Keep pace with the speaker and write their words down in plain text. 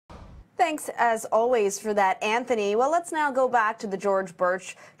Thanks, as always, for that, Anthony. Well, let's now go back to the George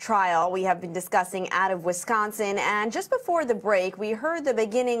Burch trial we have been discussing out of Wisconsin. And just before the break, we heard the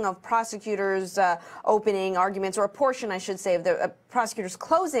beginning of prosecutors' opening arguments, or a portion, I should say, of the prosecutor's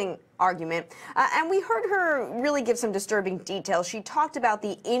closing argument. And we heard her really give some disturbing details. She talked about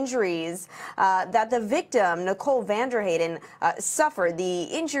the injuries that the victim, Nicole Vanderhayden, suffered. The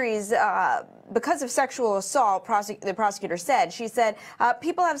injuries because of sexual assault, the prosecutor said. She said,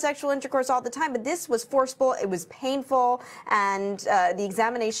 people have sexual intercourse all the time, but this was forceful, it was painful, and the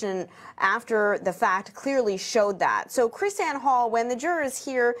examination after the fact clearly showed that. So, Krisanne Hall, when the jurors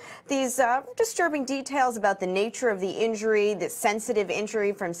hear these disturbing details about the nature of the injury, the sensitive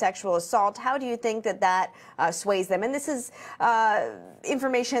injury from sexual assault, how do you think that that sways them? And this is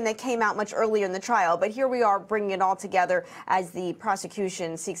information that came out much earlier in the trial, but here we are bringing it all together as the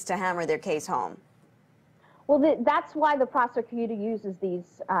prosecution seeks to hammer their case home. Well, that's why the prosecutor uses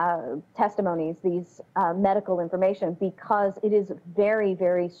these testimonies, these medical information, because it is very,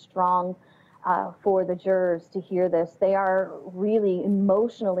 very strong for the jurors to hear this. They are really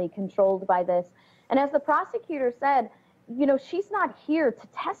emotionally controlled by this. And as the prosecutor said, you know, she's not here to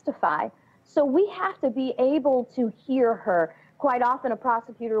testify, so we have to be able to hear her. Quite often a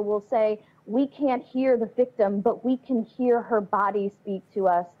prosecutor will say, we can't hear the victim, but we can hear her body speak to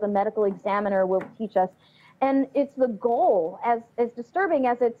us. The medical examiner will teach us. And it's the goal, as disturbing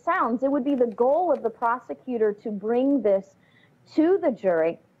as it sounds, it would be the goal of the prosecutor to bring this to the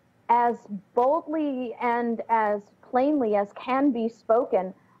jury as boldly and as plainly as can be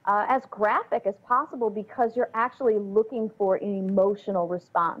spoken, as graphic as possible, because you're actually looking for an emotional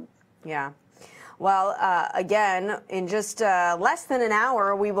response. Yeah. Well, again, in just less than an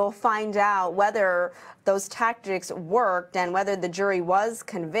hour, we will find out whether those tactics worked and whether the jury was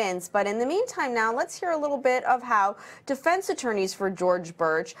convinced. But in the meantime now, let's hear a little bit of how defense attorneys for George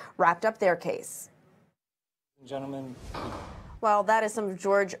Burch wrapped up their case. Gentlemen. Well, that is some of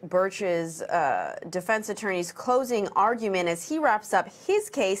George Burch's defense attorney's closing argument as he wraps up his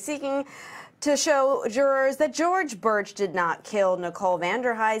case, seeking to show jurors that George Burch did not kill Nicole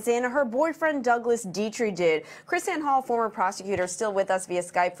Vanderhayden. Her boyfriend, Douglas Dietrich, did. Krisanne Hall, former prosecutor, still with us via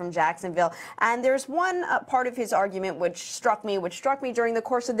Skype from Jacksonville. And there's one part of his argument which struck me during the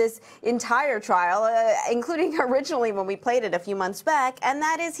course of this entire trial, including originally when we played it a few months back. And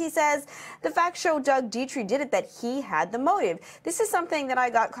that is, he says, the facts show Doug Dietrich did it, that he had the motive. This is something that I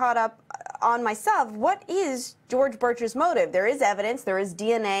got caught up on myself. What is George Burch's motive? There is evidence, there is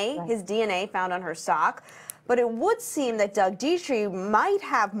DNA, right, his DNA found on her sock, but it would seem that Doug Dietrich might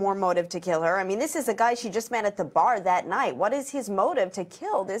have more motive to kill her. I mean, this is a guy she just met at the bar that night. What is his motive to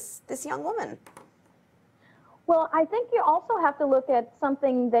kill this young woman? Well, I think you also have to look at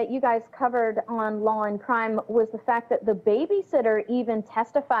something that you guys covered on Law and Crime, was the fact that the babysitter even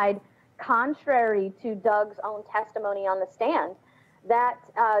testified contrary to Doug's own testimony on the stand. That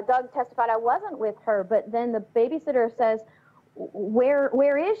Doug testified, I wasn't with her, but then the babysitter says,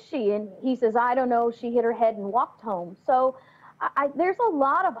 where is she? And he says, I don't know, she hit her head and walked home. So there's a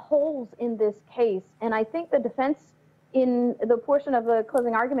lot of holes in this case, and I think the defense, in the portion of the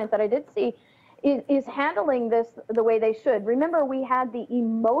closing argument that I did see, is handling this the way they should. Remember, we had the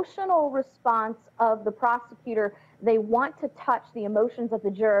emotional response of the prosecutor. They want to touch the emotions of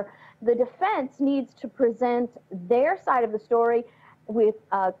the juror. The defense needs to present their side of the story with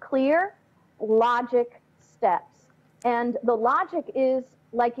clear, logic steps. And the logic is,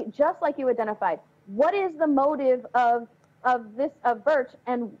 just like you identified, what is the motive of Burch?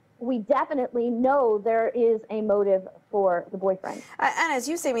 And we definitely know there is a motive for the boyfriend. And as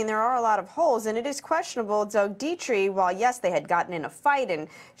you say, I mean, there are a lot of holes, and it is questionable. Doug Dietrich, while yes, they had gotten in a fight and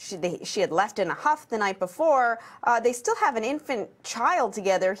she had left in a huff the night before, they still have an infant child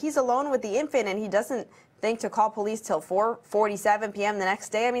together. He's alone with the infant, and he doesn't think to call police till 4:47 p.m. the next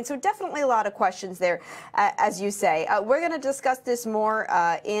day. I mean, so definitely a lot of questions there, as you say. We're going to discuss this more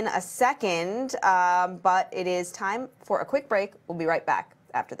in a second, but it is time for a quick break. We'll be right back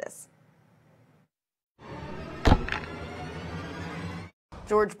after this.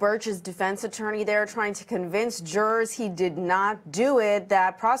 George Burch's defense attorney there trying to convince jurors he did not do it,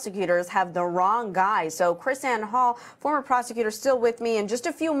 that prosecutors have the wrong guy. So Krisanne Hall, former prosecutor, still with me. In just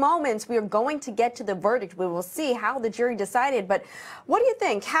a few moments, we are going to get to the verdict. We will see how the jury decided. But what do you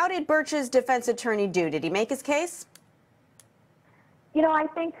think? How did Burch's defense attorney do? Did he make his case? You know, I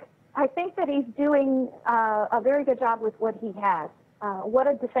think that he's doing a very good job with what he has. What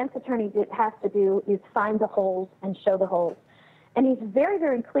a defense attorney has to do is find the holes and show the holes. And he's very,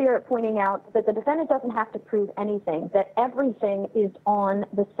 very clear at pointing out that the defendant doesn't have to prove anything, that everything is on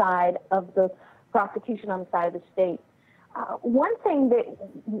the side of the prosecution, on the side of the state. One thing that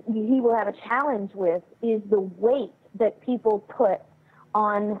he will have a challenge with is the weight that people put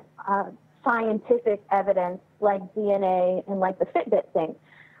on scientific evidence like DNA and like the Fitbit thing.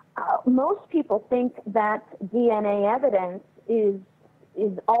 Most people think that DNA evidence is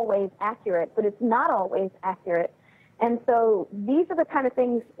always accurate, but it's not always accurate. And so these are the kind of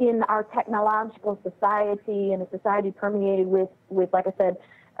things in our technological society and a society permeated with like I said,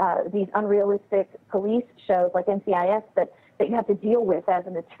 these unrealistic police shows like NCIS that you have to deal with as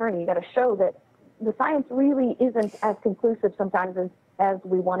an attorney. You got to show that the science really isn't as conclusive sometimes as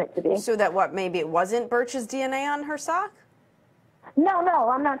we want it to be. So that what, maybe it wasn't Burch's DNA on her sock? No,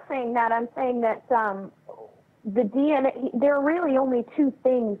 I'm not saying that. I'm saying that the DNA, there are really only two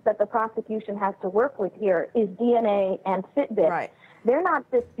things that the prosecution has to work with here is DNA and Fitbit. Right. They're not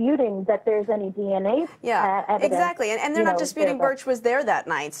disputing that there's any DNA evidence. Exactly. And they're not disputing Burch was there that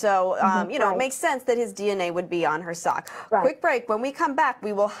night. So, you know, right. It makes sense that his DNA would be on her sock. Right. Quick break. When we come back,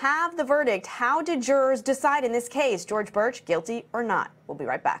 we will have the verdict. How did jurors decide in this case? George Burch, guilty or not? We'll be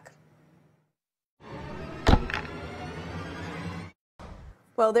right back.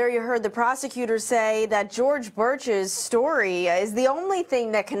 Well, there you heard the prosecutor say that George Burch's story is the only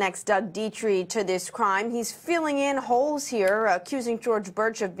thing that connects Doug Dietrich to this crime. He's filling in holes here, accusing George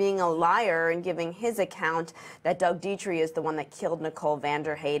Burch of being a liar and giving his account that Doug Dietrich is the one that killed Nicole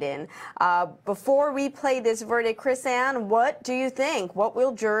Vanderheyden. Before we play this verdict, Krisanne, what do you think? What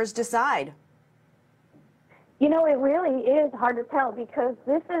will jurors decide? You know, it really is hard to tell because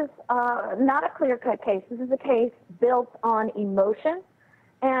this is not a clear-cut case. This is a case built on emotion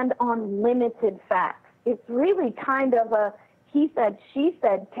and on limited facts. It's really kind of a he said, she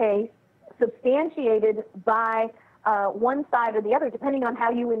said case substantiated by one side or the other, depending on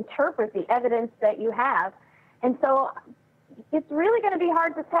how you interpret the evidence that you have. And so it's really going to be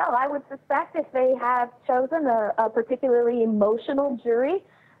hard to tell. I would suspect if they have chosen a particularly emotional jury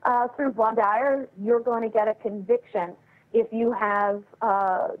through voir dire, you're going to get a conviction. If you have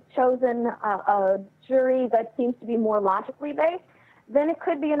chosen a jury that seems to be more logically based, then it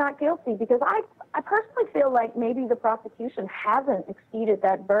could be a not guilty, because I personally feel like maybe the prosecution hasn't exceeded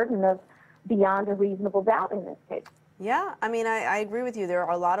that burden of beyond a reasonable doubt in this case. Yeah, I mean, I agree with you. There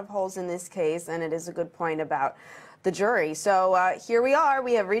are a lot of holes in this case, and it is a good point about the jury. So here we are.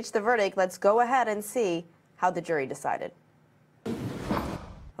 We have reached the verdict. Let's go ahead and see how the jury decided.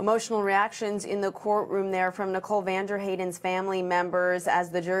 Emotional reactions in the courtroom there from Nicole Vanderheyden's family members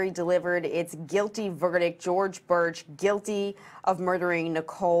as the jury delivered its guilty verdict. George Burch guilty of murdering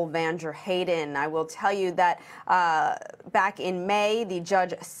Nicole Vanderheyden. I will tell you that back in May, the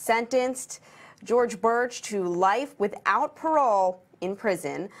judge sentenced George Burch to life without parole in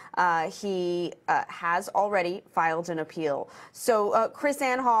prison. He has already filed an appeal. So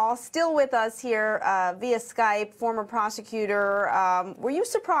Krisanne Hall, still with us here via Skype, former prosecutor. Were you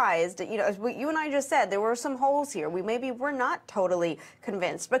surprised? You know, as you and I just said, there were some holes here. We maybe were not totally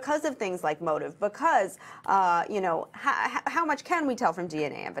convinced because of things like motive, because, you know, how much can we tell from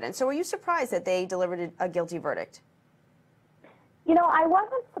DNA evidence? So were you surprised that they delivered a guilty verdict? You know, I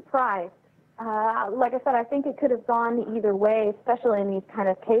wasn't surprised. Like I said, I think it could have gone either way, especially in these kind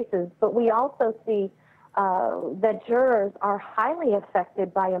of cases. But we also see that jurors are highly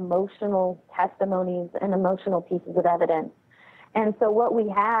affected by emotional testimonies and emotional pieces of evidence. And so what we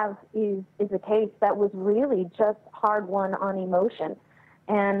have is a case that was really just hard won on emotion.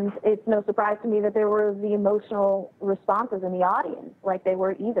 And it's no surprise to me that there were the emotional responses in the audience, like they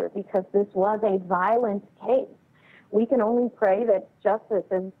were either, because this was a violent case. We can only pray that justice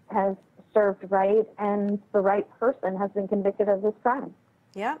has served right and the right person has been convicted of this crime.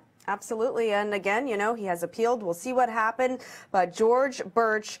 Yeah, absolutely. And again, you know, he has appealed. We'll see what happened. But George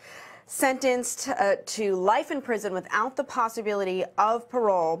Burch sentenced to life in prison without the possibility of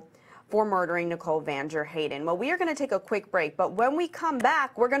parole for murdering Nicole Vanderheyden. Well, we are going to take a quick break, but when we come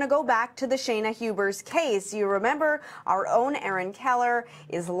back, we're going to go back to the Shayna Hubers case. You remember our own Erin Keller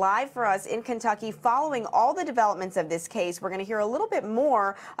is live for us in Kentucky following all the developments of this case. We're going to hear a little bit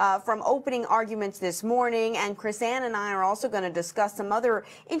more from opening arguments this morning, and Krisanne and I are also going to discuss some other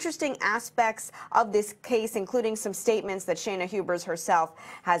interesting aspects of this case, including some statements that Shayna Hubers herself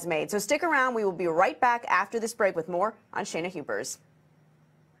has made. So stick around. We will be right back after this break with more on Shayna Hubers.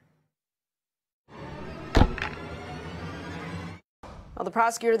 Well, the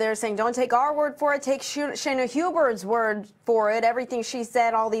prosecutor there is saying, don't take our word for it, take Shayna Hubers' word for it. Everything she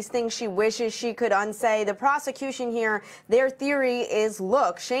said, all these things she wishes she could unsay. The prosecution here, their theory is,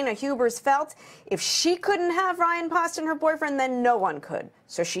 look, Shayna Hubers felt if she couldn't have Ryan Poston, her boyfriend, then no one could.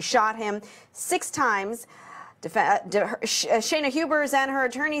 So she shot him 6 times. Shayna Hubers and her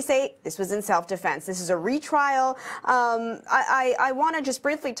attorney say this was in self-defense. This is a retrial. I want to just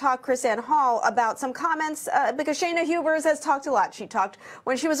briefly talk Krisanne Hall about some comments because Shayna Hubers has talked a lot. She talked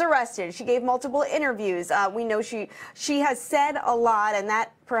when she was arrested. She gave multiple interviews. We know she has said a lot, and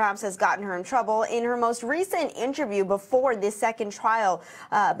that perhaps has gotten her in trouble. In her most recent interview before this second trial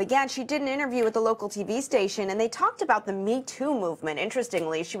began, she did an interview with the local TV station, and they talked about the Me Too movement.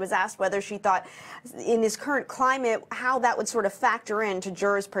 Interestingly, she was asked whether she thought in this current climate how that would sort of factor into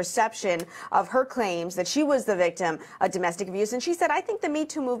jurors' perception of her claims that she was the victim of domestic abuse. And she said, I think the Me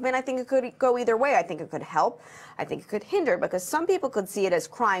Too movement, I think it could go either way. I think it could help. I think it could hinder, because some people could see it as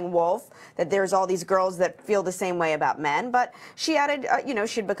crying wolf, that there's all these girls that feel the same way about men. But she added, you know,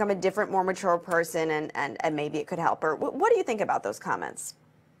 she'd become a different, more mature person, and maybe it could help her. What do you think about those comments?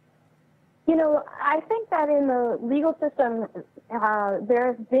 You know, I think that in the legal system, there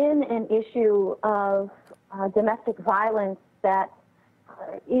has been an issue of domestic violence that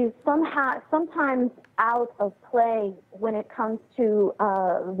is sometimes out of play when it comes to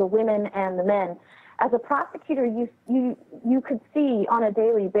the women and the men. As a prosecutor, you could see on a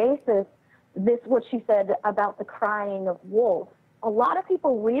daily basis what she said about the crying of wolves. A lot of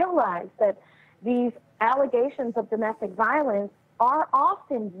people realize that these allegations of domestic violence are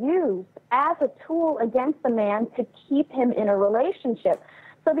often used as a tool against the man to keep him in a relationship.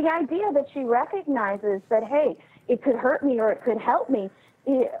 So the idea that she recognizes that, hey, it could hurt me or it could help me,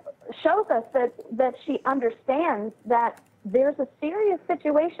 it shows us that she understands that there's a serious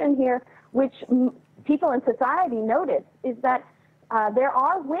situation here, which people in society notice, is that there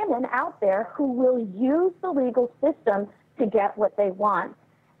are women out there who will use the legal system to get what they want.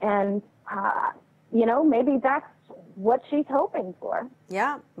 And, you know, maybe that's what she's hoping for.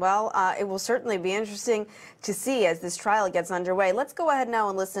 Yeah, well, it will certainly be interesting to see as this trial gets underway. Let's go ahead now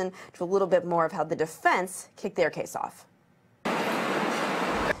and listen to a little bit more of how the defense kicked their case off.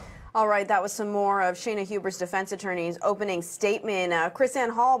 All right, that was some more of Shayna Hubers' defense attorney's opening statement. Krisanne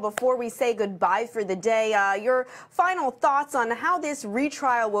Hall, before we say goodbye for the day, your final thoughts on how this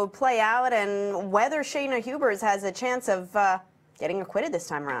retrial will play out and whether Shayna Hubers has a chance of getting acquitted this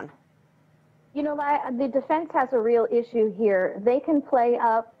time around. You know, the defense has a real issue here. They can play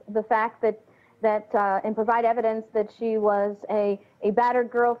up the fact that and provide evidence that she was a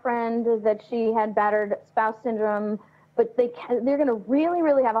battered girlfriend, that she had battered spouse syndrome, but they're going to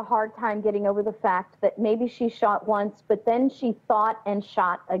really have a hard time getting over the fact that maybe she shot once, but then she thought and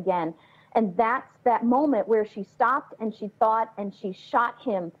shot again. And that's that moment where she stopped and she thought and she shot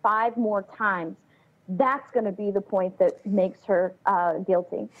him 5 more times. That's going to be the point that makes her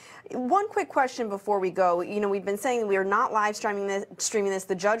guilty. One quick question before we go. You know, we've been saying we are not live streaming this.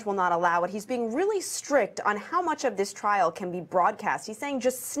 The judge will not allow it. He's being really strict on how much of this trial can be broadcast. He's saying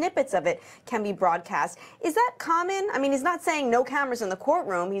just snippets of it can be broadcast. Is that common? I mean, he's not saying no cameras in the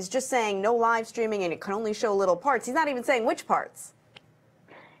courtroom. He's just saying no live streaming and it can only show little parts. He's not even saying which parts.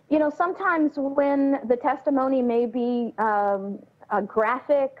 You know, sometimes when the testimony may be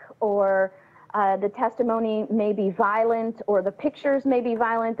graphic, or the testimony may be violent, or the pictures may be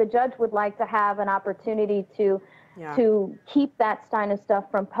violent, the judge would like to have an opportunity to keep that kind of stuff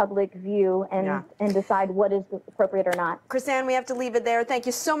from public view and decide what is appropriate or not. Krisanne, we have to leave it there. Thank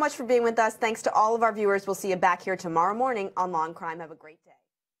you so much for being with us. Thanks to all of our viewers. We'll see you back here tomorrow morning on Law and Crime. Have a great day.